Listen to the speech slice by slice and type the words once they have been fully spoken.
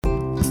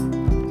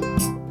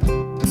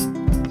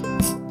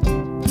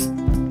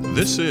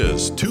This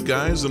is Two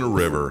Guys in a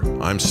River.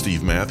 I'm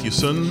Steve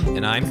Mathewson.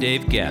 And I'm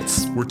Dave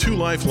Getz. We're two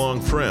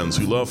lifelong friends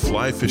who love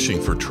fly fishing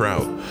for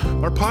trout.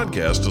 Our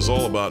podcast is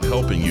all about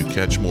helping you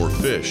catch more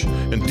fish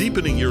and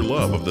deepening your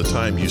love of the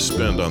time you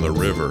spend on the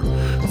river.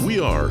 We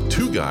are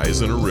Two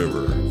Guys in a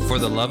River. For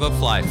the love of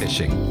fly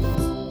fishing.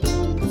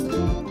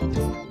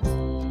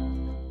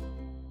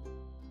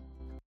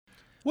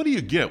 What do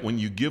you get when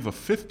you give a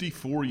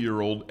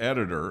 54-year-old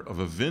editor of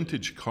a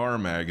vintage car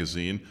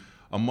magazine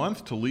a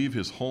month to leave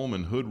his home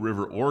in Hood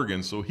River,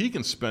 Oregon, so he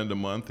can spend a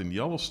month in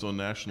Yellowstone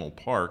National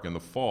Park in the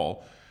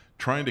fall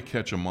trying to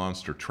catch a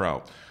monster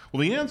trout?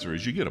 Well, the answer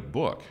is you get a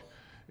book.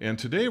 And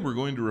today we're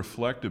going to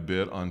reflect a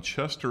bit on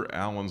Chester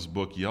Allen's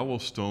book,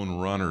 Yellowstone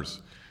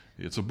Runners.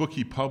 It's a book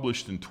he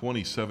published in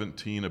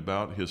 2017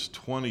 about his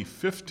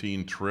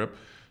 2015 trip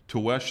to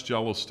West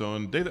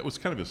Yellowstone. That was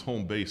kind of his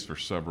home base for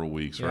several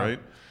weeks, Yeah. right?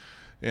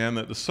 And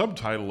the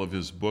subtitle of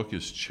his book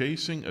is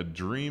Chasing a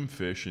Dream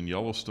Fish in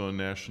Yellowstone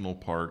National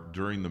Park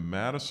During the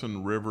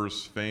Madison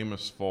River's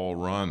Famous Fall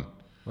Run.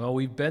 Well,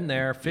 we've been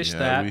there, fished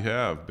that. Yeah, we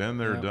have. Been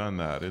there, Yep. done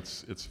that.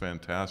 It's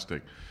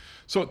fantastic.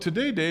 So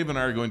today, Dave and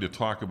I are going to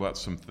talk about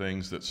some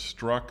things that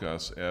struck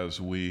us as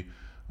we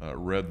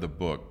read the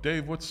book.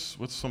 Dave, what's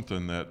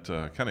something that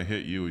kind of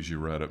hit you as you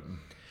read it?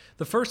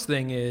 The first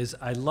thing is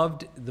I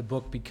loved the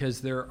book because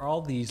there are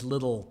all these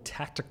little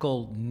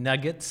tactical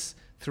nuggets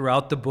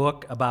throughout the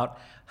book about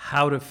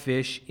how to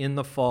fish in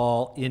the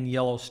fall in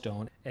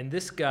Yellowstone. And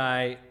this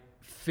guy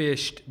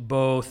fished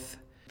both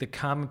the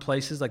common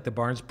places like the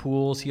Barnes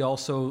pools. He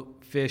also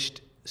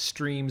fished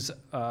streams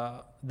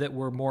that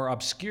were more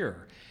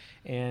obscure.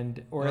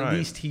 Or at Right.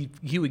 least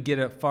he would get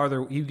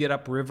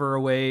up river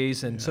a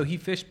ways, and so he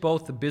fished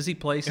both the busy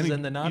places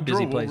and the non-busy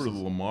he drove places. over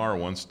to Lamar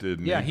once,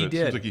 didn't Yeah, he? he But did.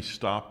 It seems like he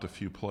stopped a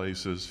few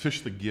places.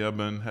 Fished the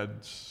Gibbon,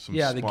 had some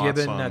Yeah, spots the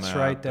Gibbon. on That's that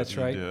right. that That's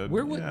he right. did.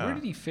 Where Yeah.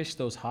 did he fish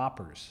those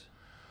hoppers?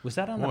 Was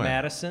that on the Boy,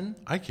 Madison?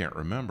 I can't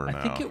remember now.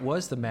 I think it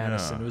was the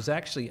Madison. Yeah. It was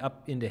actually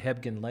up into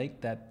Hebgen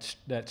Lake, that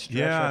stretch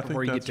Yeah, I right think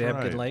before you get to that's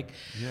Hebgen right. Lake.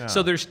 Yeah.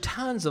 So there's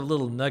tons of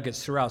little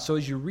nuggets throughout. So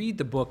as you read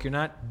the book, you're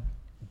not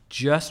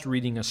just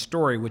reading a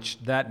story, which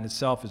that in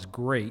itself is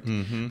great,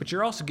 Mm-hmm. but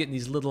you're also getting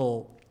these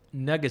little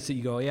nuggets that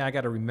you go, yeah, I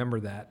got to remember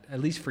that, at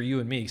least for you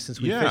and me, since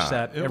we fish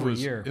that every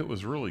year. It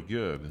was really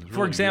good. It was For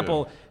really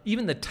example, good.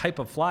 even the type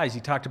of flies,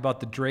 you talked about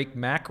the Drake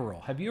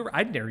mackerel. Have you ever?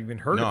 I'd never even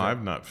heard No, of it.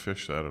 I've not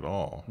fished that at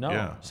all. No.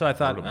 Yeah, So I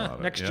thought, heard about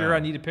it. next Yeah. year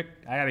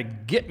I got to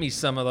get me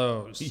some of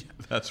those.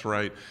 That's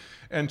right.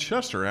 And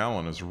Chester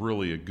Allen is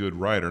really a good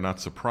writer, not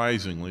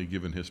surprisingly,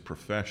 given his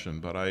profession.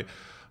 But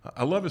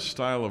I love his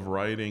style of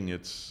writing.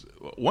 It's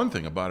one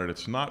thing about it,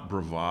 it's not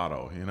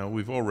bravado. You know,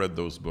 we've all read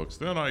those books.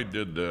 Then I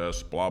did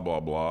this, blah, blah,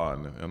 blah,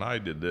 and I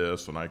did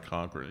this, and I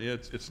conquered.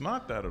 It's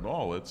not that at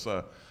all. It's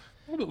a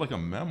little bit like a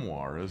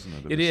memoir, isn't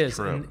it? of It his is,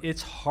 trip. and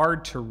it's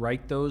hard to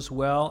write those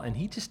well, and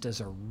he just does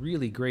a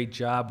really great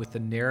job with the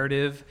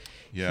narrative.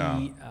 Yeah.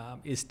 He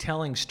is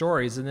telling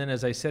stories, and then,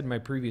 as I said in my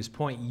previous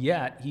point,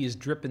 yet he is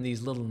dripping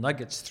these little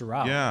nuggets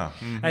throughout. Yeah.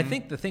 And I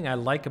think the thing I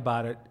like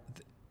about it,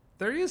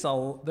 there is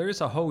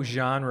a whole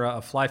genre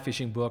of fly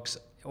fishing books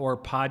or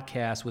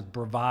podcasts with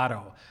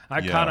bravado.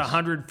 I caught Yes.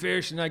 100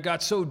 fish, and I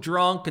got so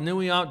drunk, and then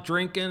we out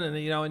drinking, and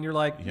and you're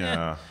like,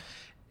 Yeah.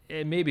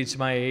 And maybe it's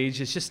my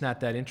age. It's just not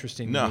that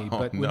interesting No, to me.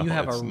 But when no, you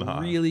have it's a not.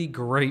 really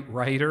great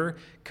writer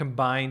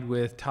combined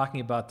with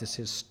talking about this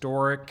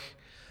historic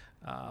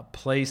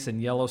place in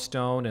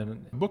Yellowstone,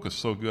 and The book is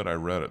so good, I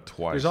read it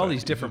twice. there's all I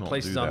these different usually don't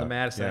places do on the that.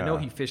 Madison. Yeah. I know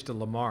he fished a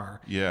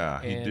Lamar.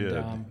 Yeah, he And, did.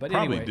 but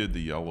Probably anyway, did the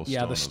Yellowstone.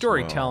 Yeah, the as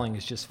storytelling well.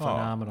 is just Oh,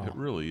 phenomenal. it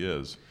really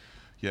is.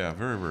 Yeah,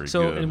 very, very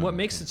So, good. and what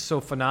makes it so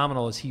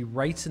phenomenal is he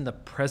writes in the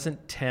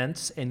present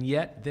tense, and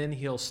yet then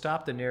he'll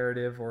stop the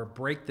narrative or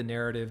break the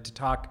narrative to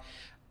talk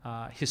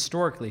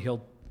historically.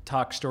 He'll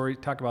talk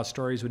about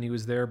stories when he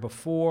was there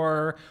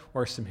before,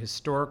 or some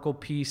historical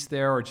piece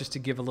there, or just to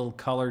give a little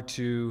color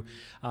to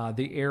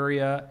the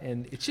area.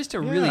 And it's just a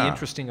really Yeah.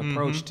 interesting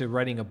approach to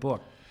writing a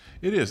book.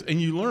 It is, and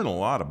you learn a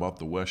lot about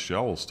the West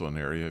Yellowstone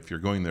area if you're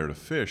going there to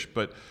fish.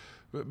 But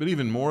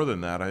even more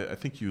than that, I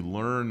think you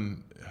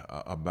learn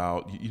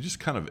about. You just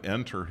kind of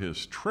enter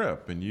his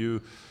trip, and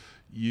you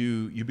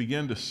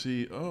begin to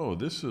see. Oh,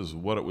 this is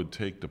what it would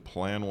take to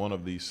plan one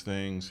of these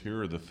things.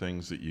 Here are the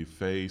things that you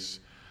face.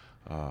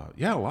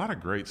 Yeah, a lot of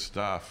great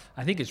stuff.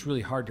 I think it's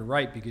really hard to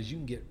write because you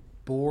can get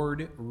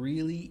bored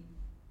really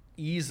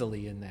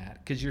easily in that,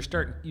 because you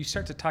start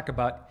to talk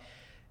about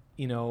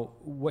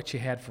what you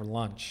had for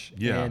lunch.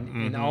 Yeah,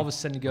 And all of a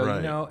sudden you go,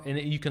 right. and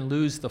you can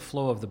lose the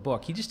flow of the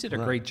book. He just did a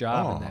great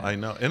job in that. I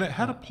know. And it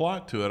had a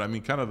plot to it. I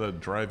mean, kind of the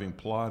driving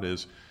plot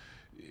is,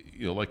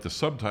 like the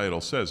subtitle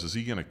says, is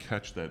he going to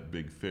catch that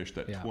big fish,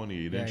 that Yeah.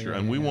 28-incher? Yeah,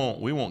 and we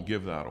yeah. won't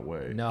give that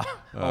away. No.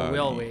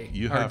 Will we?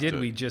 You Or have did to-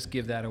 we just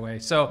give that away?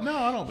 So No,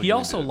 I don't think he we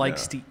also did,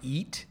 likes yeah. to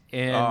eat.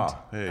 And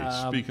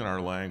speaking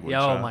our language.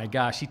 yeah, oh huh? my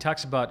gosh, he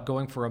talks about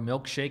going for a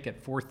milkshake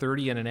at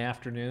 4:30 in an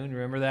afternoon.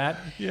 Remember that?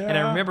 Yeah. And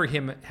I remember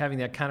him having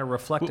that kind of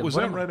reflective. Was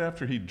what that am- right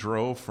after he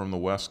drove from the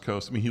West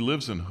Coast? I mean, he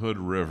lives in Hood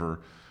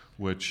River,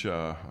 which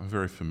I'm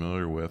very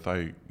familiar with.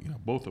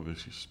 Both of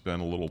us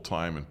spent a little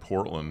time in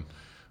Portland.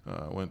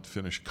 Went to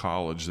finish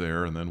college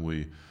there, and then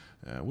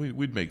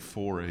we'd make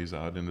forays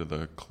out into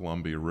the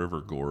Columbia River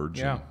Gorge.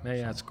 Yeah,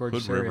 it's a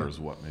gorgeous Hood area. River is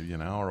what, maybe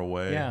an hour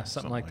away? Yeah,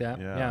 something like that.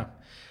 Yeah. Yeah.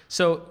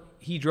 So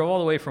he drove all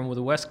the way from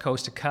the West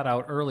Coast to cut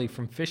out early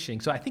from fishing.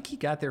 So I think he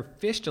got there,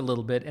 fished a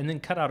little bit, and then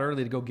cut out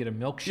early to go get a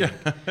milkshake.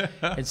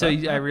 And so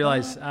I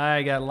realized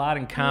I got a lot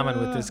in common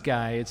with this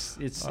guy. It's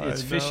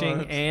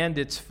fishing and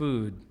it's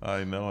food.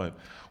 I know it.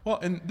 Well,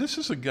 and this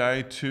is a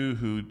guy too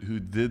who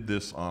did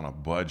this on a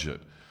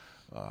budget.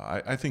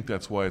 I think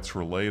that's why it's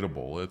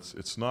relatable.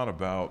 It's not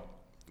about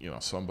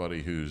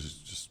somebody who's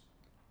just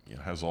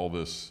has all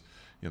this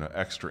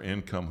extra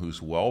income,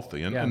 who's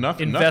wealthy, and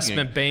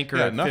investment banker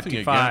at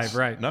 55,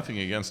 right? Nothing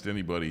against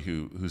anybody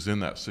who's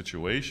in that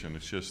situation.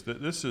 It's just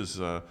that this is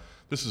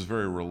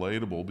very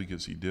relatable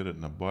because he did it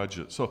in a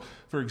budget. So,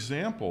 for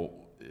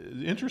example,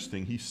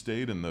 interesting, he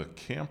stayed in the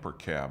camper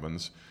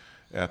cabins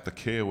at the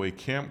KOA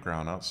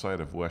campground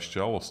outside of West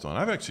Yellowstone.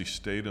 I've actually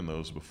stayed in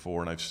those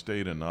before, and I've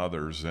stayed in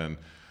others, and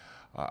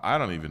I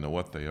don't even know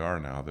what they are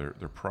now. They're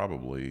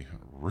probably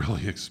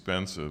really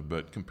expensive,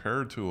 but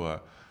compared to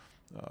a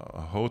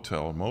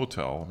hotel, a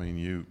motel, I mean,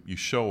 you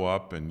show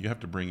up and you have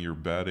to bring your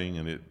bedding,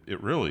 and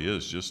it really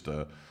is just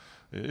a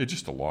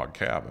log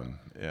cabin,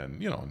 and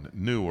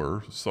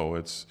newer,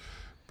 so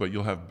but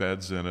you'll have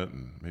beds in it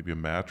and maybe a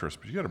mattress,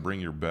 but you got to bring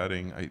your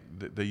bedding.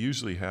 They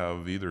usually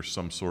have either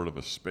some sort of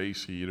a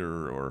space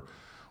heater or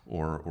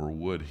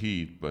wood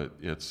heat, but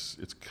it's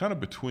kind of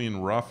between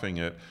roughing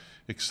it,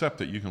 except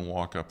that you can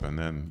walk up and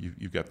then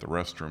you've got the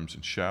restrooms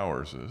and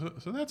showers.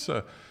 So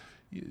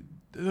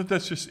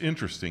that's just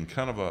interesting,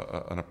 kind of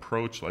an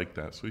approach like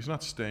that. So he's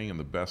not staying in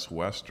the Best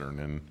Western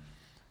in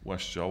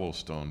West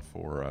Yellowstone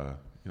for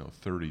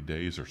 30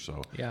 days or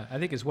so. Yeah, I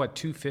think it's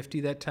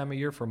 $250 that time of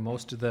year for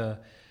most of the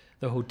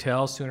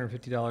hotels,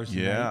 $250 a night.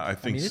 Yeah, I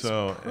think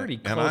so. It's pretty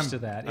close to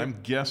that. I'm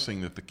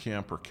guessing that the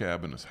camper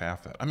cabin is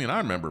half that. I mean, I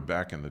remember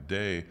back in the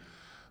day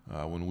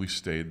when we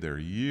stayed there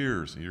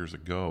years and years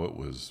ago, it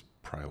was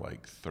probably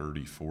like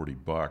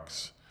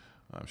 $30-$40.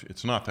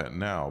 It's not that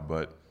now,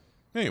 but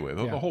anyway,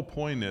 the whole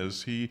point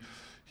is he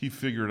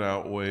figured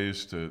out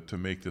ways to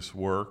make this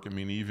work. I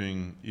mean,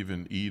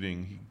 even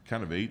eating, he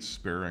kind of ate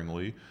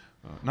sparingly.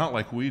 Not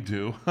like we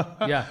do.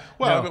 Yeah.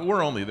 Well, but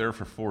we're only there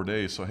for 4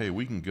 days, so hey,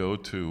 we can go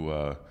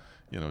to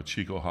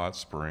Chico Hot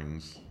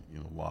Springs,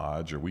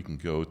 Lodge, or we can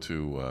go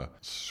to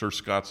Sir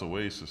Scott's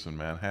Oasis in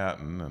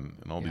Manhattan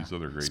and all these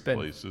other great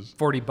places.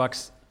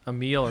 $40 a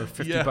meal or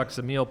 $50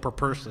 a meal per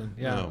person.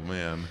 Yeah. Oh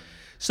man.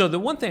 So the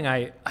one thing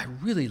I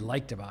really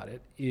liked about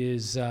it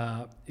is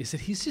that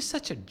he's just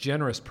such a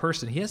generous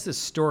person. He has this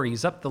story.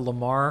 He's up the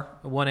Lamar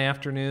one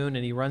afternoon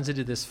and he runs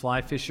into this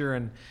fly fisher,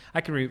 and I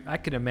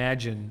can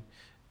imagine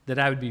that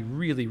I would be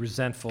really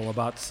resentful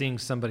about seeing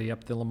somebody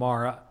up the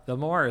Lamar. The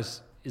Lamar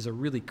is a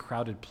really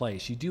crowded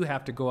place. You do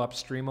have to go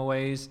upstream a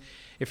ways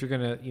if you're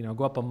going to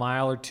go up a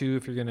mile or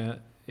two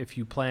if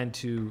you plan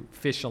to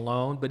fish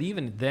alone. But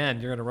even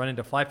then, you're going to run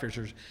into fly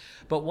fishers.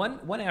 But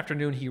one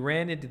afternoon, he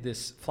ran into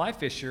this fly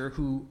fisher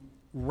who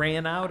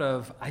ran out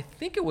of, I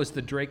think it was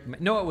the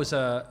Drake. No, it was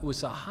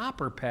a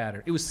hopper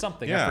pattern. It was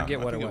something. Yeah, I forget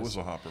what it was. It was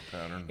a hopper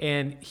pattern.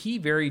 And he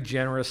very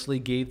generously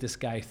gave this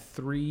guy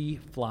 3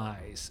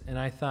 flies. And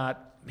I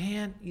thought,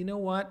 man, you know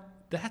what?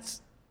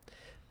 That's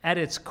at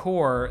its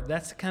core,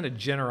 that's the kind of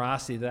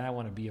generosity that I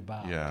want to be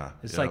about. Yeah,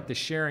 it's like the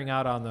sharing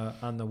out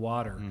on the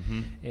water.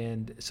 Mm-hmm.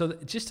 And so,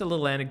 just a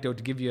little anecdote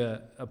to give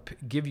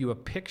you a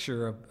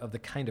picture of the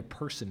kind of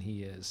person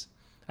he is.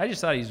 I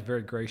just thought he's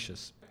very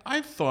gracious.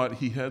 I thought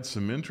he had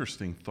some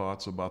interesting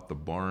thoughts about the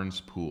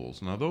Barnes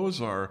pools. Now,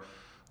 those are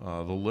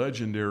the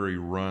legendary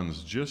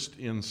runs just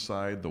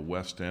inside the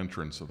west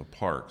entrance of the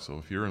park. So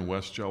if you're in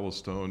West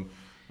Yellowstone,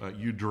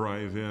 you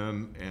drive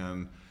in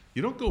and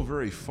you don't go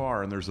very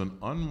far, and there's an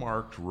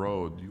unmarked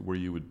road where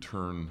you would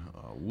turn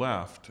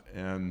left,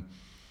 and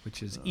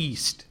which is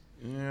east.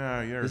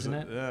 Yeah, isn't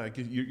it?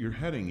 You're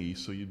heading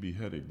east, so you'd be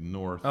headed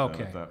north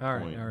at that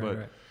point.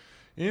 Right.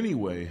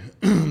 Anyway,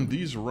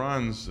 these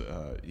runs,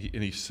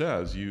 and he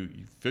says you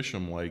fish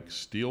them like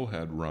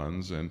steelhead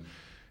runs, and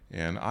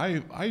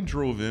I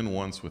drove in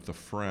once with a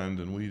friend,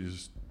 and we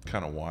just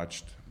kind of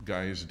watched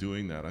guys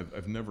doing that.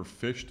 I've never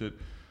fished it.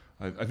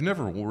 I've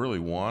never really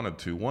wanted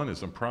to. One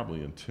is I'm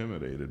probably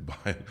intimidated by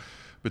it,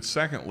 but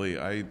secondly,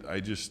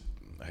 I just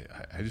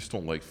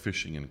don't like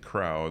fishing in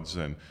crowds.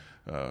 And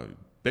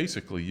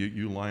basically,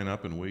 you line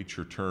up and wait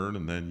your turn,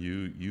 and then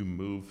you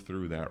move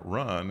through that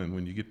run. And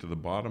when you get to the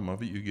bottom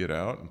of it, you get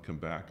out and come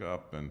back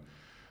up.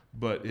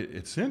 But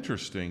it's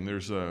interesting.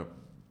 There's a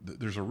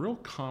real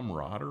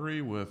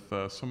camaraderie with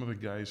some of the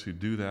guys who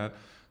do that.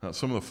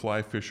 Some of the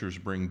fly fishers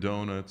bring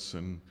donuts,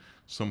 and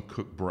some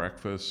cook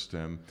breakfast,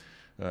 and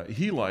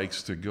he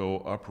likes to go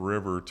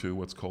upriver to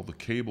what's called the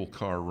cable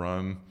car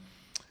run,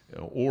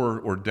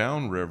 or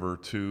downriver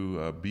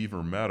to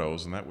Beaver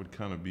Meadows, and that would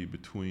kind of be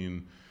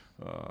between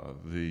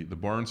the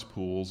Barnes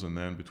pools, and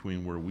then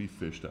between where we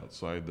fished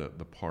outside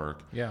the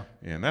park. Yeah.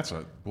 And that's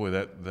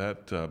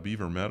that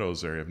Beaver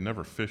Meadows area. I've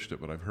never fished it,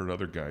 but I've heard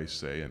other guys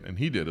say, and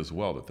he did as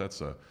well,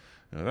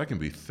 that can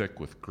be thick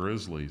with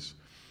grizzlies.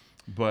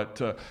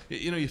 But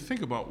you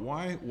think about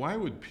why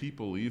would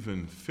people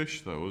even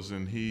fish those?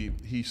 And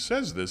he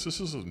says this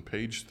is on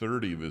page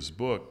 30 of his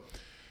book.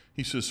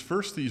 He says,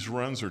 first, these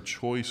runs are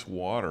choice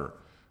water.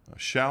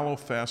 Shallow,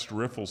 fast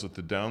riffles at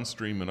the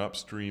downstream and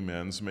upstream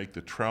ends make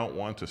the trout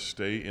want to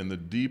stay in the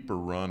deeper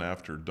run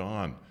after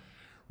dawn.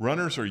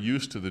 Runners are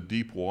used to the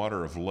deep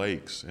water of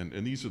lakes, and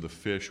these are the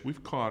fish.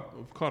 We've caught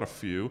a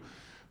few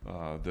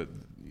that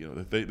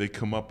they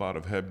come up out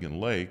of Hebgen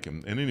Lake.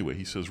 And anyway,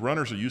 he says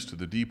runners are used to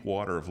the deep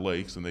water of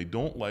lakes, and they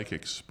don't like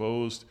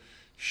exposed,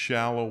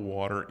 shallow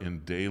water in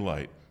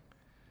daylight.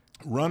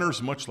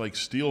 Runners, much like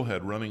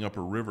steelhead running up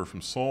a river from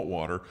salt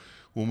water,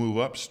 will move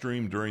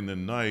upstream during the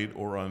night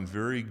or on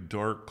very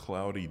dark,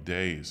 cloudy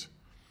days.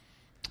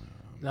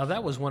 Now,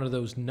 that was one of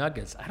those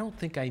nuggets. I don't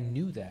think I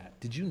knew that.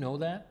 Did you know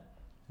that?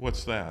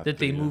 What's that? That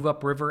they move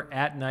upriver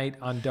at night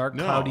on dark,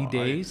 cloudy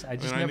days? I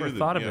just never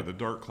thought of it. Yeah, the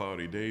dark,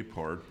 cloudy day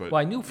part. But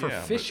well, I knew for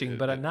fishing,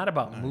 but not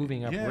about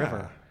moving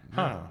upriver.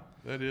 Huh.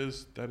 Yeah,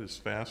 that is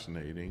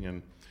fascinating.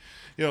 And,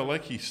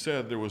 like he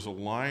said, there was a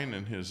line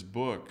in his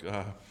book.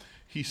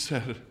 He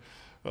said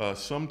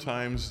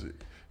sometimes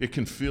it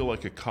can feel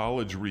like a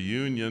college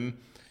reunion,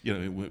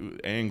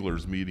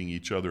 anglers meeting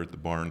each other at the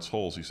Barnes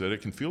holes. He said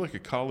it can feel like a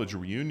college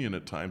reunion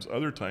at times.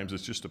 Other times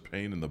it's just a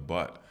pain in the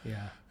butt.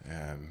 Yeah.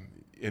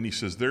 And he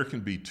says there can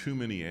be too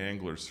many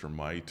anglers for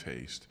my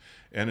taste.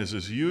 And as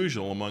is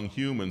usual among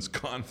humans,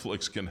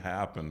 conflicts can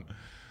happen.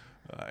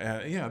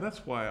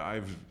 That's why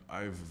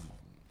I've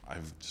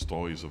just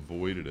always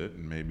avoided it,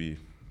 and maybe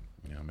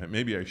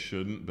I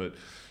shouldn't. But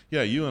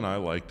you and I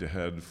like to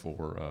head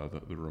for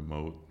the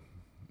remote,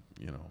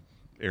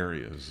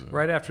 areas.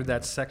 Right after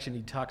that section,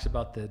 he talks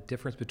about the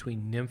difference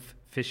between nymph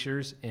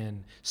fishers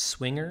and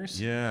swingers.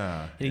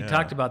 Yeah. And he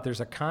talked about there's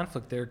a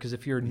conflict there because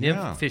if you're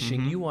nymph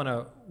fishing, you want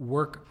to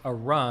work a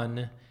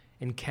run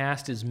and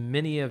cast as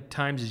many of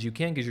times as you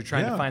can because you're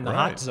trying to find the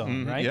hot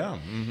zone, right? Yeah.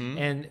 Mm-hmm.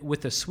 And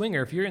with a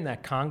swinger, if you're in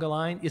that conga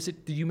line,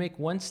 do you make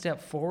one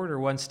step forward or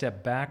one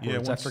step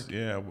backwards? One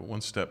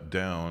step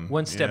down.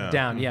 One step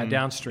down,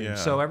 downstream. Yeah.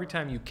 So every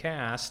time you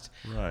cast,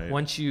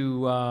 once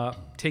you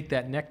take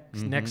that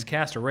next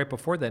cast, or right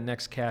before that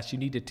next cast, you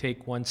need to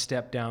take one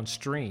step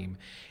downstream,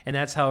 and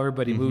that's how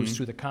everybody moves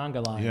through the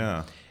conga line.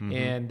 Yeah. Mm-hmm.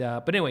 And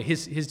but anyway,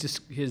 his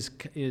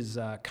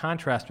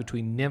contrast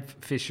between nymph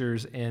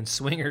fishers and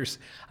swingers,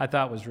 I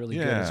thought was really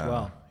good as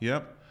well.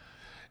 Yep.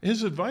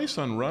 His advice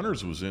on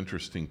runners was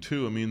interesting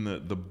too. I mean,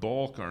 the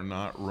bulk are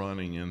not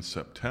running in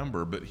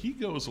September, but he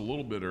goes a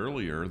little bit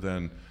earlier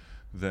than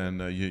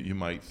you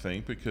might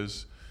think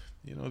because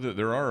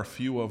there are a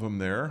few of them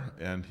there,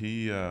 and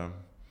he's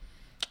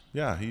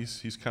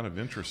kind of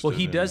interested. Well,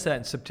 he does that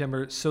in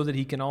September so that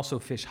he can also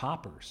fish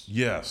hoppers.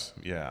 Yes.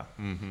 Yeah.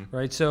 Mm-hmm.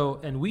 Right.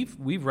 So, and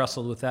we've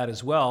wrestled with that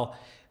as well.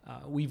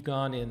 We've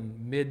gone in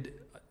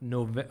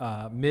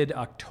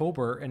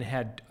mid-October and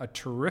had a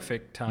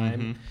terrific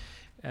time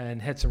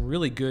and had some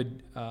really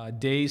good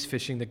days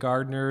fishing the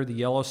Gardner, the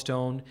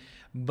Yellowstone.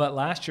 But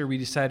last year we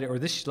just decided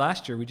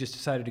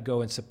to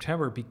go in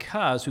September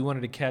because we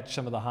wanted to catch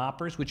some of the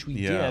hoppers, which we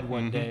did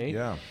one day,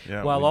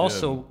 while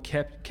also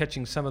kept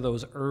catching some of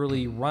those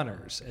early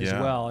runners as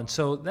well. And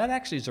so that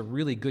actually is a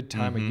really good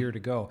time of year to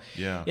go.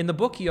 Yeah. In the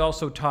book, he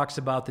also talks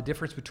about the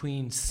difference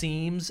between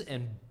seams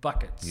and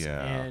buckets.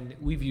 Yeah. And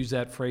we've used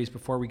that phrase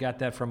before. We got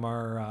that from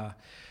our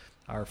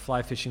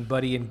fly fishing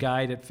buddy and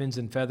guide at Fins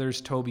and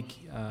Feathers, Toby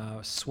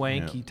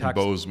Swank. He talks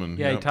Bozeman.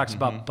 He talks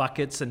about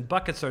buckets, and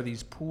buckets are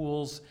these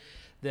pools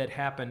that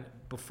happen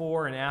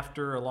before and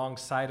after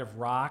alongside of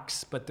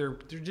rocks, but they're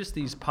just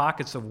these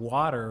pockets of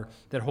water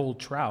that hold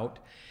trout.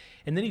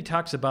 And then he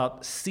talks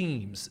about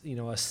seams.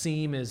 A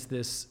seam is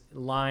this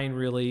line,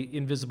 really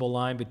invisible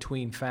line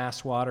between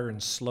fast water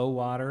and slow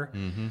water.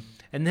 Mm-hmm.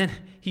 And then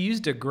he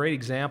used a great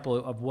example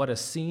of what a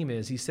seam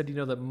is. He said,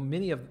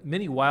 that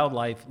many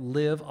wildlife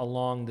live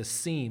along the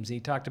seams. And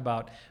he talked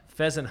about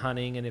pheasant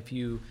hunting, and if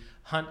you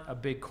hunt a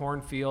big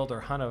cornfield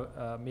or hunt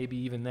a maybe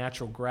even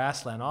natural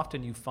grassland,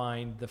 often you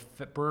find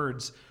the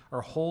birds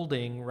are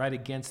holding right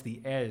against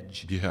the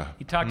edge. Yeah.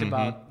 He talked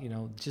about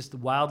just the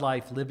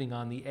wildlife living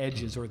on the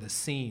edges or the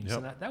seams,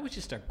 and that was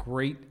just a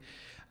great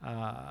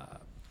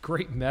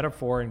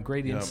metaphor and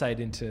great insight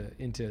into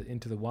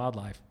the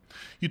wildlife.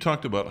 You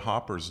talked about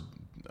hoppers,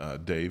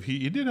 Dave.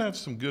 He did have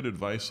some good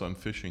advice on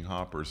fishing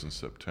hoppers in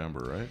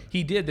September, right?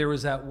 He did. There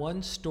was that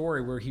one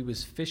story where he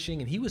was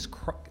fishing, and he was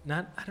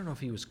I don't know if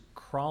he was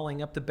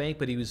crawling up the bank,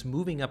 but he was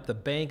moving up the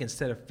bank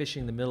instead of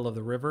fishing the middle of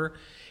the river.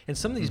 And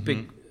some of these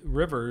big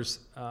rivers,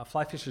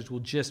 fly fishers will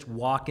just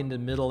walk in the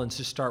middle and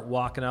just start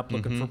walking up,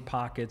 looking for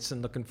pockets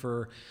and looking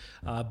for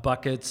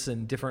buckets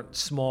and different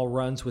small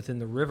runs within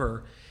the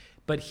river.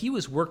 But he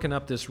was working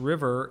up this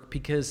river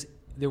because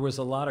there was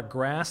a lot of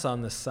grass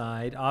on the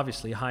side,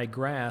 obviously high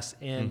grass,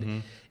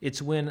 and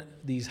it's when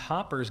these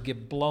hoppers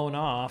get blown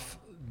off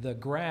the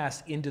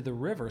grass into the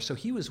river. So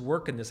he was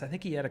working this. I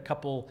think he had a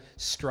couple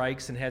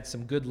strikes and had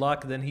some good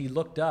luck. Then he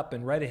looked up,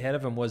 and right ahead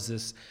of him was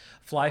this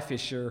fly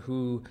fisher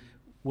who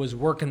was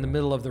working the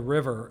middle of the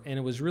river, and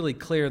it was really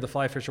clear the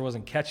fly fisher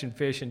wasn't catching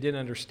fish and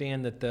didn't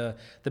understand that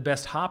the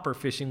best hopper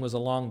fishing was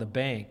along the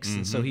banks.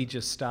 And so he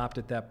just stopped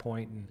at that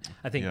point and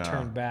I think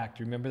turned back.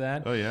 Do you remember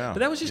that? Oh, yeah.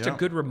 But that was just a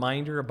good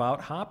reminder about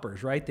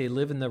hoppers, right? They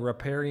live in the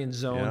riparian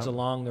zones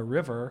along the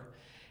river,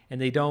 and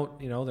they don't,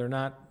 they're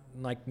not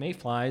like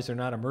mayflies. They're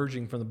not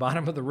emerging from the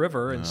bottom of the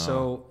river. And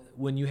so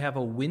when you have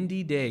a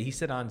windy day, he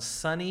said on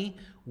sunny,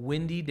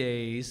 windy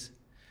days,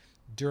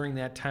 during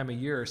that time of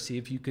year, see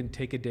if you can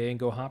take a day and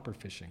go hopper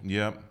fishing.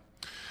 Yep.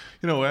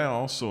 I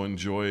also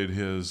enjoyed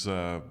his,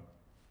 the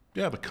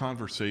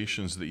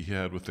conversations that he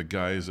had with the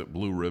guys at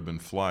Blue Ribbon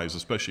Flies,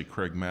 especially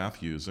Craig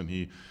Matthews. And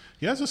he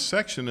has a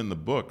section in the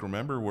book,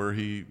 remember, where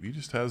he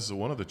just has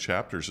one of the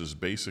chapters is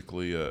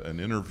basically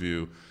an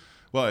interview.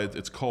 Well,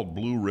 it's called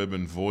Blue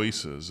Ribbon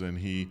Voices, and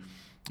he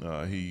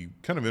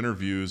kind of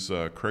interviews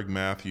Craig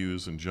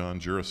Matthews and John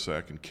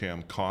Jurasek and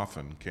Cam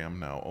Coffin. Cam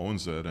now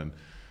owns it, and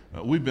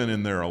we've been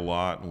in there a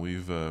lot, and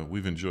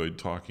we've enjoyed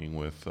talking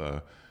with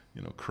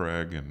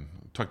Craig, and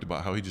talked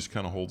about how he just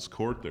kind of holds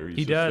court there.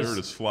 He does. There at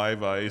his fly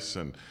vise,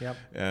 and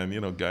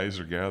guys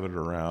are gathered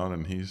around,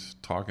 and he's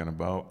talking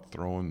about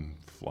throwing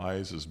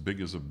flies as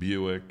big as a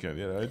Buick, and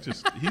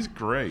he's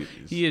great.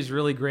 He is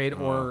really great.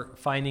 Or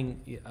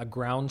finding a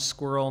ground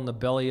squirrel in the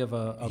belly of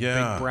a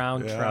big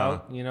brown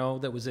trout,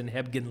 that was in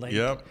Hebgen Lake.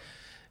 Yep.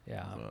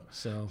 Yeah.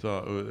 So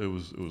it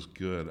was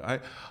good. I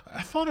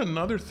thought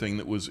another thing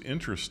that was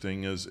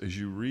interesting as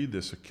you read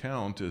this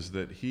account is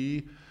that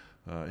he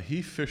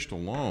fished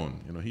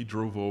alone. He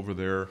drove over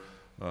there.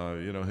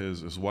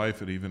 His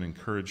wife had even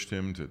encouraged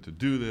him to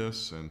do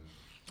this, and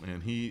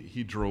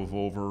he drove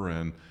over,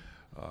 and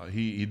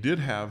he did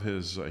have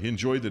he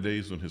enjoyed the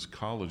days when his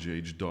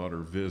college-age daughter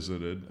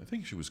visited. I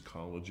think she was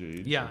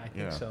college-age. Yeah, I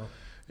think so.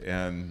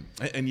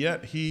 And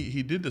yet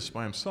he did this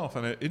by himself,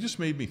 and it just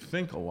made me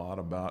think a lot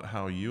about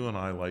how you and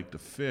I like to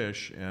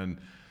fish, and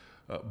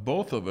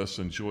both of us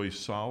enjoy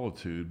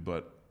solitude,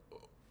 but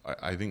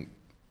I think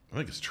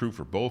it's true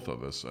for both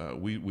of us.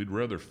 We'd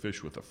rather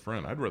fish with a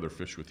friend. I'd rather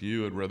fish with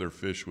you. I'd rather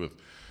fish with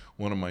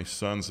one of my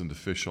sons than to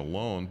fish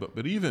alone.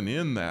 But even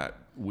in that,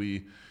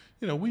 we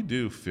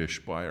do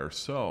fish by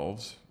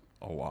ourselves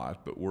a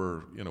lot, but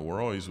we're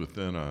always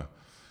within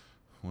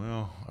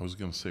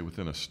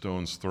within a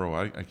stone's throw.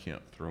 I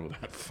can't throw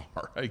that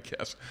far, I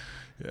guess.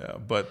 Yeah,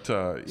 but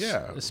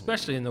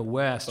especially in the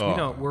West,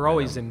 we're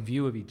always in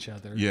view of each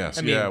other. Yes,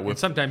 and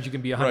sometimes you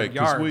can be 100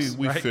 yards.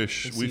 We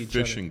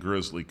fish in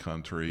grizzly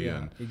country,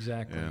 and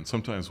exactly. And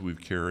sometimes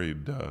we've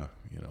carried the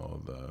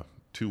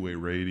two-way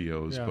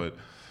radios, but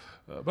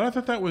I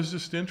thought that was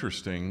just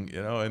interesting,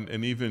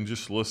 and even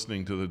just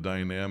listening to the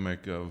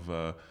dynamic of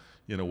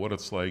what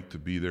it's like to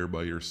be there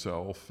by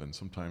yourself, and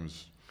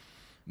sometimes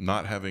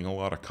not having a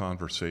lot of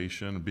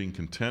conversation, being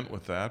content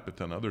with that, but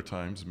then other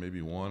times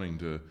maybe wanting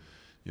to,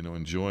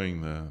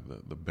 enjoying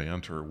the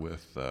banter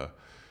with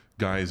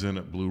guys in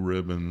at Blue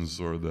Ribbons,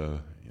 or the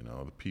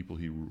people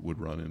he would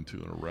run into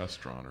in a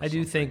restaurant or something. I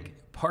do think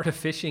part of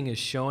fishing is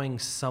showing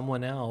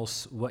someone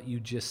else what you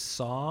just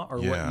saw or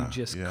what you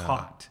just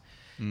caught.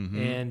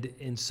 Mm-hmm.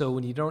 And so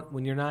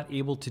when you're not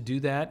able to do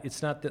that,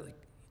 it's not that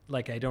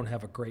like I don't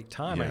have a great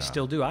time. I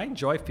still do. I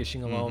enjoy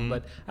fishing alone,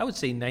 but I would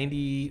say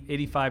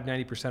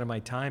 90% of my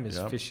time is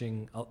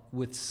fishing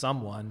with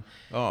someone.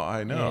 Oh,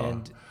 I know.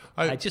 And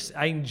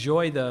I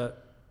enjoy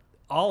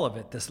all of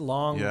it, this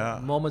long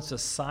moments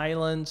of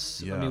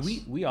silence. Yes. I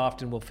mean, we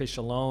often will fish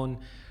alone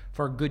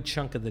for a good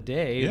chunk of the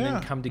day and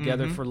then come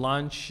together for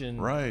lunch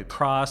and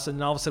cross,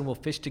 and all of a sudden we'll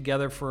fish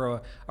together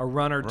for a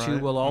run or two.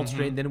 We'll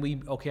alternate, and then I'm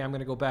going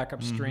to go back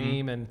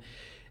upstream, and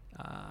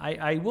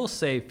I will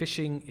say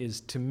fishing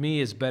to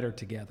me is better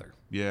together.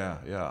 Yeah,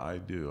 I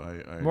do.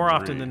 I more agree.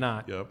 often than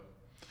not. Yep.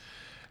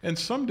 And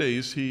some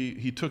days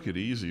he took it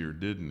easier,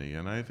 didn't he?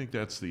 And I think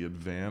that's the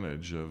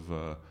advantage of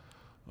a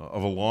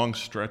long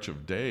stretch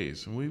of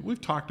days. And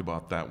we've talked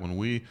about that when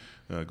we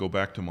go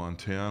back to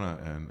Montana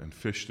and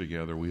fish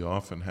together. We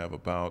often have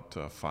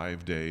about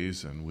 5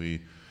 days, and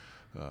we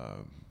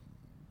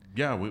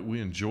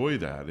enjoy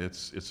that.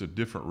 It's a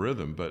different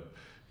rhythm, but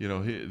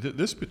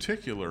this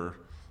particular.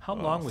 How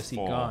long was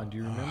fall, he gone? Do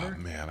you remember?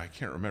 Man, I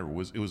can't remember.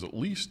 It was at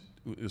least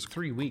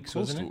 3 weeks,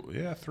 wasn't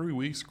it? Yeah, 3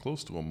 weeks,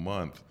 close to a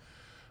month.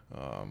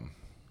 I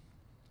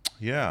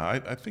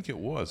think it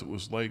was. It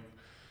was like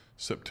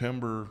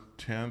September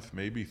 10th,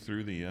 maybe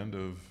through the end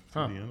of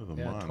the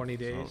month. 20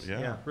 days.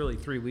 So, really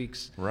 3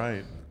 weeks.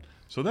 Right.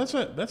 So that's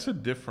a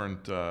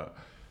different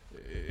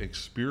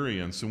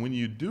experience, and when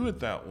you do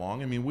it that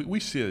long, I mean, we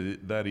see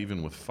that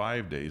even with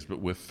 5 days, but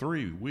with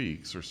 3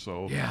 weeks or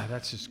so,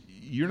 that's just.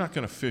 You're not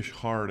going to fish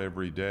hard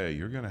every day.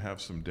 You're going to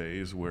have some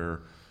days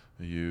where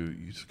you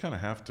just kind of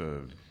have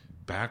to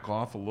back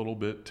off a little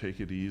bit, take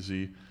it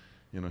easy.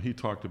 He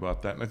talked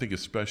about that, and I think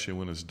especially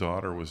when his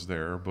daughter was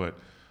there. But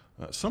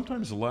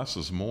sometimes less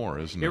is more,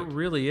 isn't it? It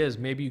really is.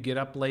 Maybe you get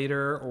up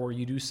later or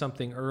you do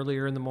something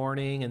earlier in the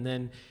morning and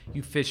then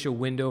you fish a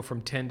window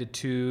from 10 to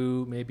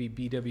 2. Maybe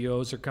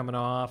BWOs are coming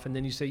off. And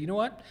then you say, you know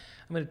what?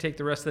 I'm going to take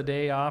the rest of the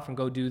day off and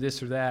go do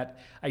this or that.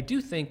 I do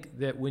think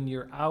that when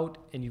you're out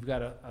and you've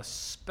got a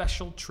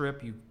special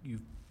trip,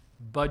 you've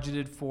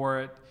budgeted for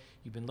it,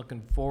 you've been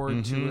looking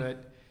forward to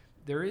it,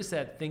 there is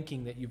that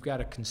thinking that you've got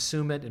to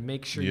consume it and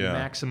make sure you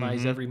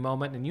maximize every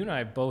moment. And you and I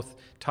have both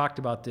talked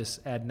about this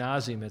ad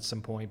nauseum at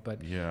some point,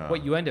 but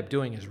what you end up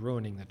doing is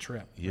ruining the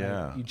trip.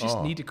 Yeah. Right? You just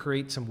need to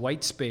create some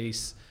white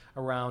space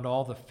around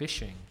all the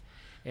fishing.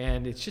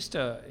 And it's just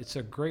it's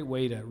a great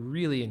way to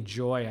really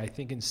enjoy, I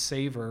think, and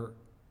savor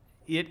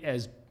it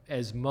as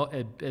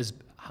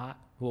hot.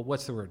 Well,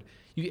 what's the word?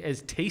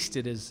 As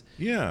tasted as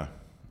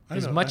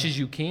much as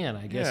you can,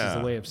 I guess is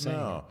the way of saying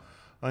it.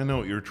 I know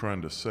what you're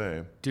trying to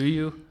say. Do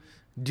you?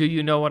 Do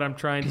you know what I'm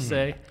trying to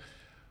say?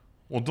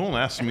 Well, don't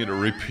ask me to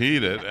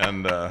repeat it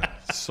and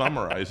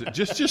summarize it.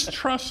 Just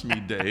trust me,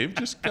 Dave.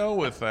 Just go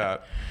with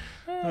that.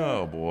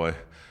 Oh boy,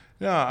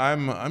 yeah.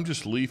 I'm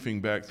just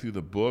leafing back through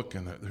the book,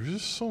 and there's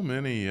just so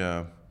many,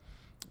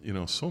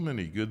 so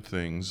many good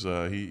things.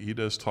 He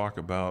does talk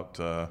about,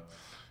 the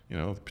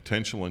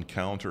potential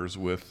encounters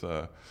with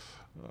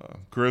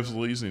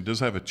grizzlies, and he does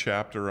have a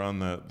chapter on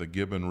the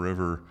Gibbon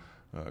River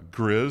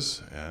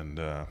grizz, and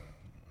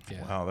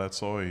wow,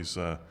 that's always.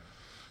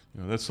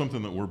 That's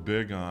something that we're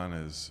big on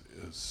is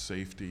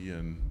safety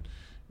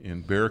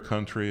in bear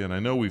country. And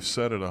I know we've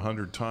said it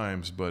 100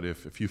 times, but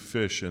if you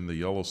fish in the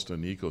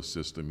Yellowstone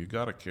ecosystem, you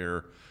got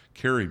to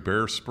carry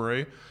bear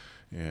spray.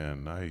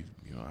 And I've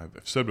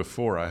said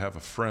before, I have a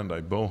friend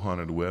I bow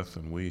hunted with,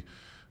 and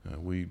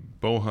we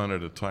bow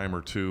hunted a time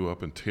or two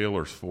up in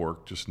Taylor's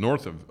Fork, just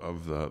north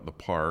of the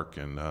park.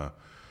 And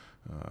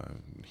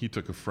he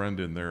took a friend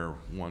in there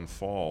one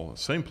fall,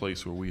 same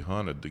place where we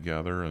hunted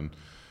together, and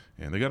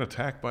they got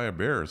attacked by a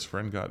bear. His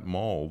friend got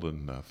mauled,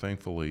 and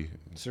thankfully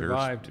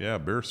survived.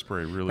 Bear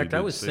spray really. In fact, did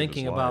I was save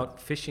thinking his about life.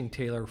 fishing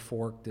Taylor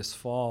Fork this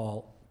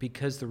fall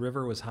because the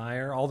river was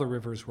higher. All the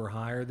rivers were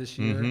higher this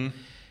year,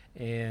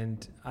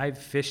 and I've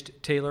fished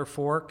Taylor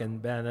Fork,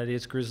 and that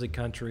is grizzly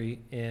country.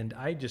 And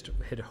I just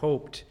had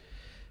hoped.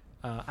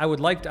 I would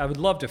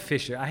love to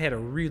fish it. I had a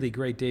really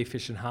great day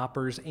fishing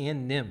hoppers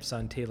and nymphs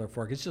on Taylor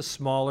Fork. It's just a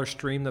smaller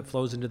stream that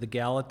flows into the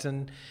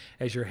Gallatin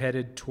as you're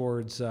headed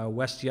towards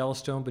West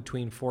Yellowstone,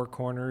 between Four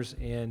Corners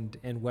and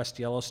West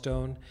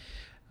Yellowstone.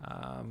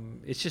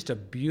 It's just a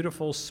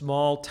beautiful,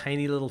 small,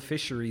 tiny little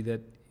fishery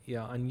that,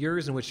 on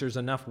years in which there's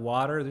enough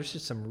water, there's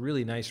just some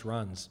really nice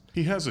runs.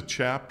 He has a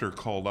chapter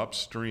called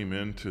Upstream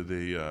into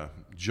the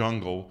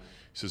Jungle.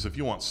 He says, if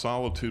you want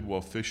solitude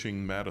while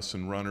fishing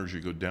Madison Runners, you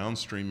go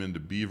downstream into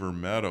Beaver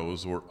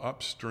Meadows or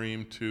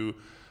upstream to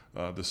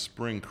the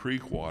Spring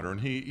Creek water.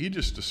 And he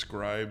just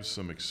describes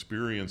some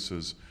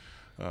experiences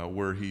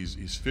where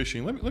he's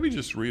fishing. Let me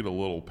just read a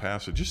little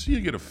passage, just so you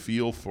get a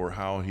feel for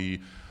how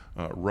he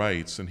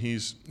writes. And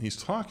he's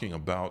talking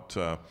about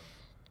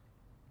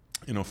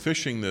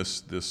fishing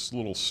this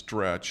little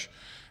stretch.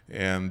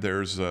 And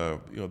there's a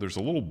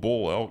little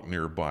bull elk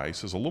nearby. He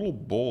says a little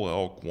bull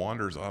elk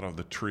wanders out of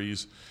the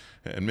trees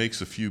and makes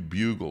a few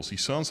bugles. He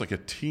sounds like a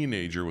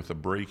teenager with a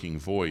breaking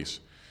voice.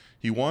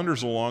 He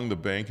wanders along the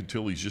bank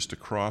until he's just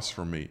across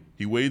from me.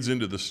 He wades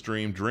into the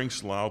stream,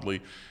 drinks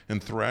loudly,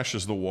 and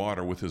thrashes the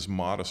water with his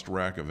modest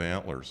rack of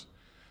antlers.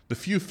 The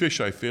few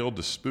fish I failed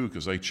to spook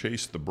as I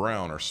chased the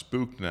brown are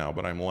spooked now,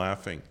 but I'm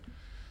laughing.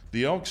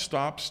 The elk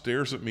stops,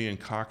 stares at me, and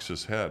cocks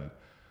his head.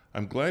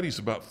 I'm glad he's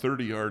about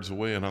 30 yards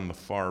away and on the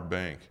far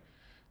bank.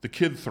 The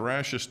kid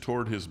thrashes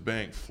toward his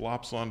bank,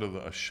 flops onto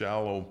a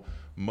shallow,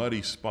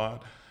 muddy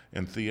spot,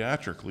 and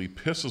theatrically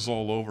pisses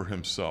all over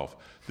himself.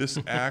 This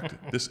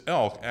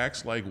elk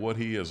acts like what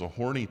he is, a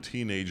horny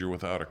teenager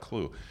without a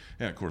clue.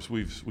 And of course,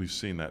 we've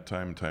seen that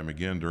time and time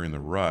again during the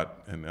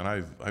rut. And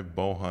I've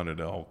bow hunted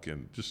elk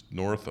just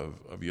north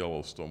of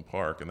Yellowstone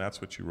Park, and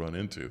that's what you run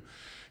into.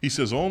 He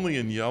says only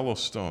in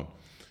Yellowstone.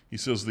 He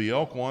says the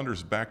elk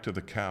wanders back to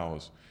the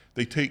cows.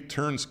 They take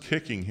turns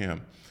kicking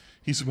him.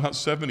 He's about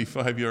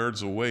 75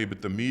 yards away,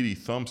 but the meaty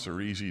thumps are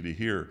easy to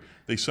hear.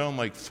 They sound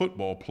like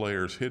football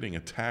players hitting a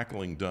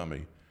tackling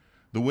dummy.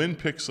 The wind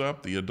picks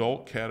up, the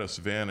adult caddis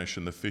vanish,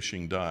 and the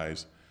fishing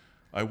dies.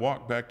 I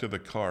walk back to the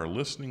car,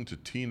 listening to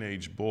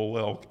teenage bull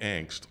elk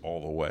angst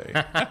all the way.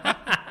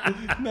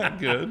 Isn't that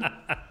good?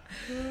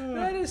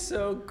 That is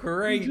so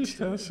great.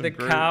 The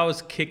great...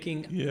 cows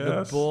kicking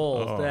the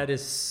bulls. Oh. That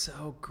is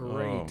so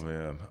great. Oh,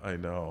 man, I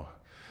know.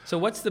 So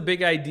what's the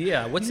big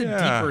idea? What's a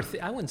deeper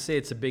I wouldn't say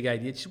it's a big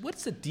idea.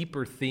 What's the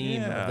deeper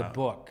theme of the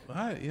book?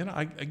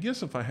 I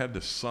guess if I had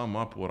to sum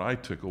up what I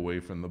took away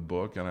from the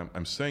book, and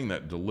I'm saying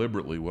that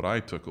deliberately, what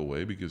I took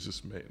away, because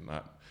it's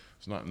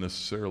not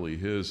necessarily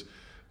his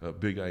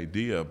big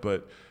idea,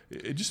 but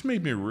it just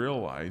made me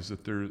realize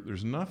that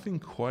there's nothing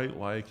quite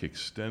like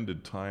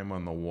extended time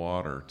on the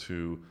water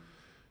to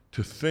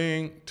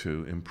think,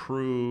 to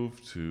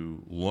improve,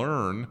 to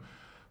learn,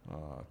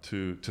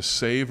 to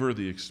savor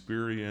the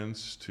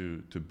experience,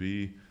 to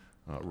be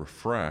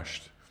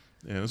refreshed.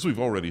 And as we've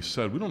already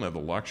said, we don't have the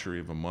luxury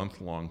of a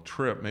month-long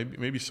trip.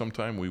 Maybe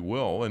sometime we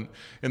will. And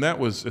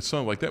it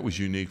sounded like that was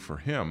unique for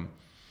him.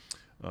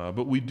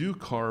 But we do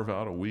carve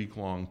out a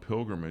week-long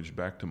pilgrimage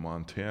back to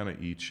Montana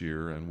each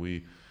year, and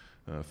we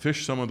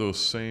fish some of those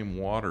same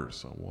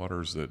waters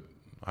that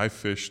I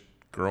fished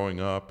growing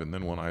up, and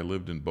then when I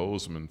lived in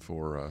Bozeman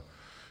for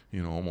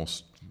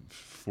almost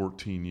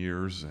 14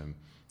 years,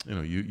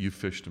 and you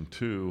fished them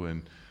too,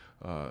 and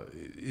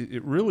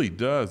it really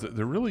does.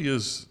 There really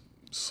is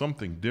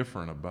something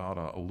different about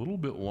a little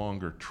bit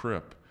longer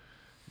trip,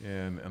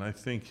 and I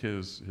think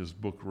his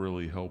book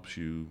really helps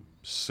you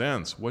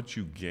sense what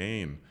you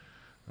gain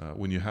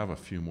when you have a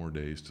few more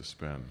days to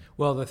spend.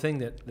 Well, the thing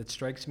that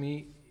strikes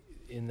me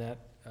in that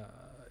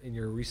in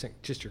your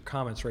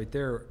comments right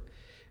there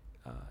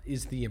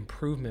is the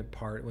improvement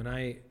part. When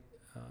I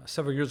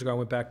several years ago I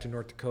went back to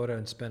North Dakota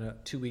and spent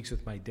 2 weeks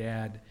with my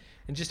dad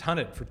and just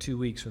hunted for 2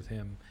 weeks with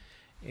him,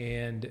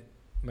 and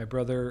my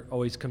brother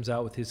always comes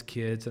out with his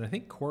kids, and I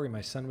think Corey,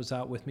 my son, was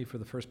out with me for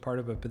the first part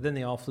of it, but then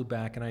they all flew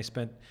back, and I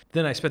spent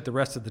the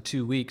rest of the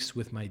 2 weeks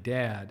with my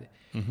dad.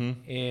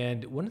 Mm-hmm.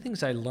 And one of the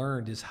things I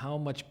learned is how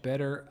much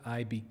better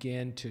I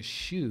began to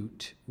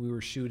shoot. We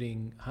were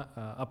shooting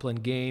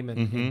upland game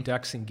and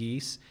ducks and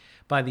geese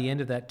by the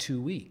end of that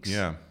 2 weeks.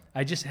 Yeah.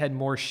 I just had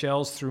more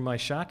shells through my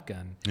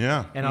shotgun.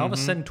 Yeah. And all of a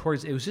sudden,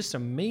 it was just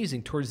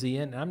amazing towards the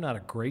end. I'm not a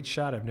great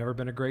shot. I've never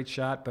been a great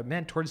shot. But,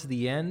 man, towards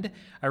the end,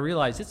 I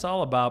realized it's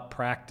all about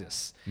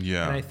practice.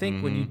 Yeah. And I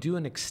think when you do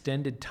an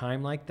extended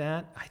time like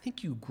that, I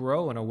think you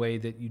grow in a way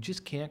that you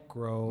just can't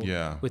grow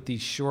with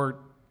these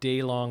short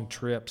day-long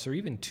trips or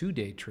even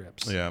 2-day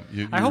trips. Yeah,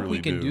 I hope we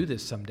can do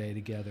this someday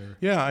together.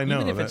 Yeah, I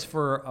know. Even if it's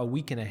for a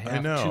week and a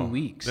half, 2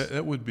 weeks.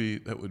 That would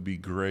be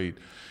great.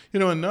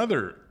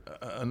 Another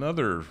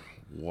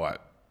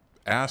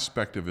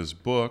aspect of his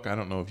book, I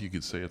don't know if you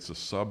could say it's a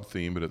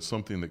sub-theme, but it's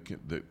something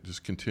that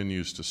just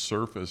continues to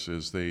surface,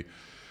 is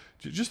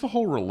just the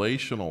whole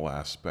relational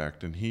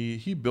aspect. And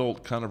he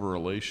built kind of a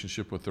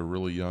relationship with a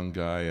really young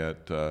guy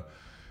at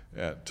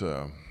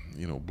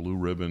Blue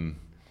Ribbon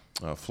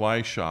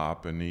Fly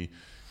Shop, and he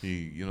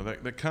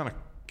that kind of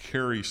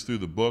carries through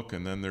the book,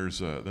 and then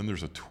there's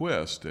a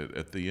twist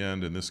at the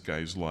end in this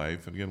guy's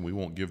life. And again, we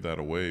won't give that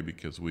away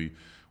because we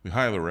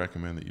highly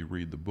recommend that you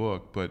read the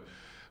book. But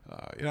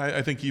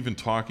I think even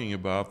talking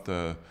about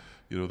the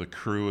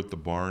crew at the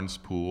Barnes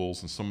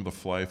pools and some of the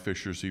fly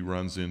fishers he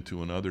runs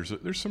into and others,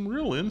 there's some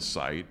real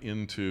insight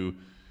into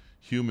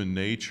human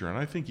nature, and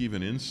I think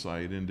even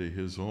insight into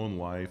his own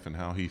life and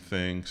how he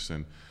thinks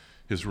and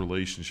his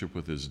relationship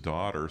with his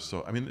daughter.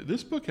 So, I mean,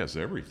 this book has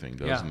everything,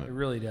 doesn't it? Yeah, it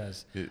really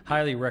does.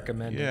 Highly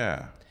recommend it.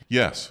 Yeah.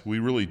 Yes, we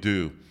really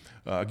do.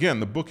 Again,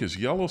 the book is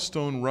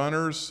Yellowstone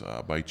Runners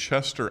by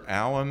Chester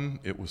Allen.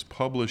 It was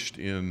published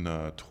in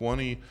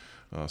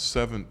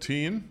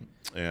 2017,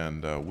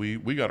 and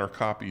we got our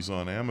copies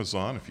on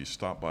Amazon. If you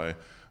stop by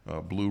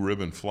Blue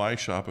Ribbon Fly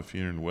Shop, if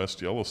you're in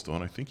West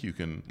Yellowstone, I think you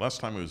can. Last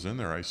time I was in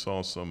there, I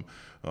saw some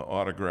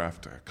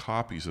autographed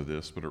copies of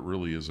this, but it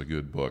really is a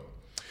good book.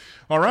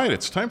 All right,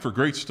 it's time for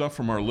great stuff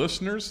from our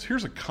listeners.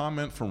 Here's a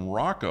comment from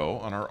Rocco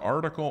on our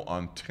article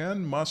on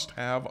 10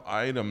 must-have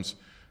items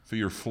for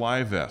your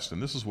fly vest,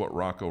 and this is what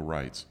Rocco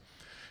writes.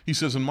 He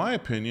says, in my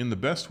opinion, the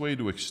best way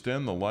to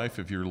extend the life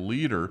of your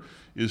leader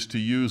is to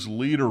use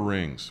leader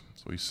rings.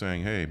 So he's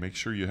saying, hey, make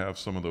sure you have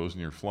some of those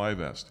in your fly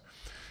vest.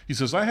 He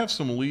says, I have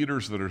some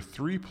leaders that are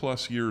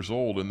 3+ years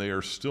old and they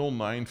are still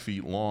 9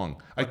 feet long.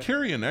 I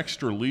carry an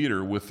extra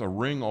leader with a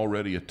ring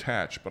already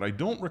attached, but I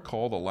don't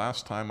recall the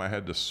last time I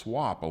had to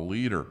swap a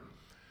leader.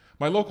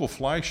 My local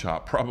fly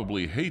shop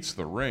probably hates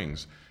the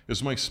rings,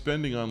 as my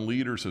spending on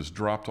leaders has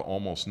dropped to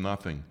almost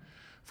nothing.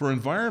 For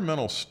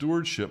environmental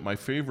stewardship, my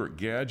favorite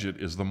gadget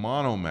is the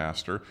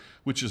MonoMaster,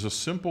 which is a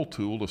simple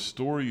tool to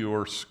store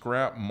your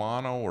scrap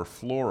mono or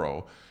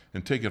fluoro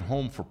and take it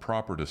home for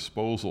proper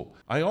disposal.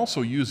 I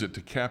also use it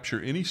to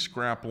capture any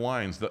scrap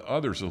lines that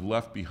others have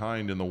left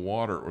behind in the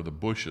water or the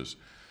bushes.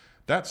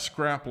 That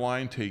scrap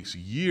line takes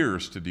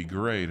years to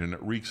degrade, and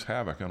it wreaks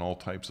havoc on all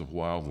types of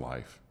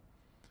wildlife.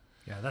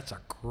 Yeah, that's a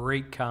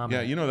great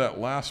comment. Yeah, that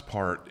last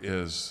part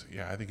is,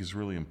 I think is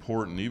really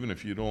important. Even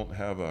if you don't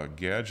have a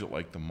gadget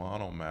like the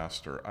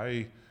MonoMaster,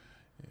 I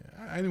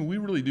mean, we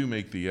really do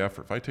make the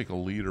effort. If I take a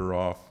leader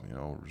off,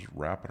 just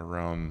wrap it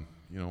around,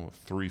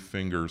 3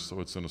 fingers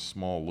so it's in a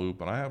small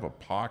loop, and I have a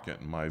pocket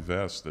in my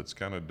vest that's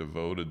kind of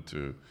devoted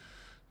to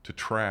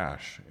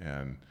trash.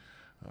 And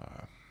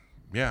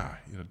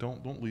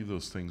don't leave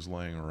those things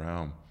laying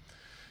around.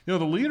 The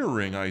leader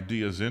ring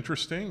idea is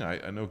interesting.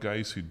 I know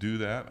guys who do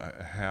that.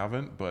 I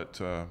haven't, but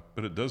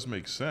it does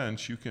make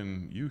sense.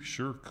 You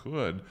sure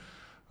could,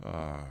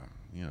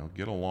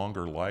 get a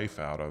longer life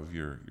out of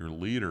your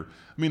leader.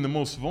 I mean, the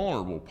most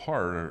vulnerable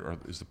part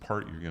is the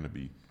part you're going to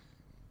be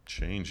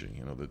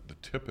changing. The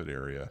tippet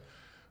area.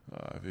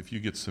 If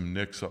you get some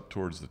nicks up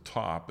towards the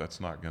top,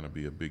 that's not going to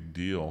be a big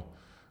deal.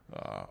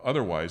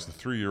 Otherwise, the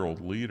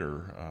 3-year-old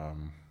leader,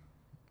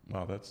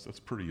 that's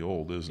pretty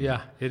old, isn't it?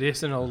 Yeah, it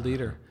is an old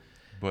leader.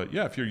 But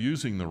if you're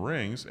using the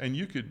rings, and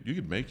you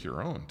could make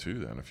your own too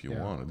then if you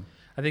wanted.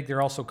 I think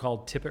they're also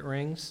called tippet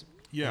rings.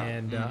 Yeah.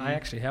 And I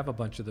actually have a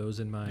bunch of those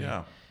in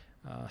my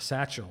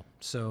satchel.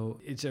 So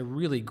it's a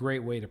really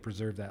great way to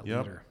preserve that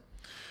leader.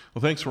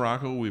 Well, thanks,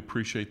 Rocco. We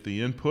appreciate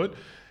the input.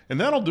 And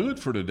that'll do it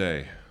for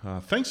today.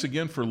 Thanks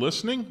again for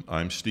listening.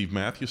 I'm Steve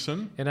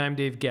Mathewson. And I'm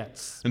Dave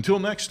Getz. Until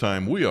next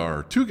time, we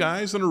are Two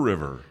Guys and a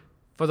River.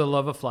 For the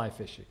love of fly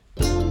fishing.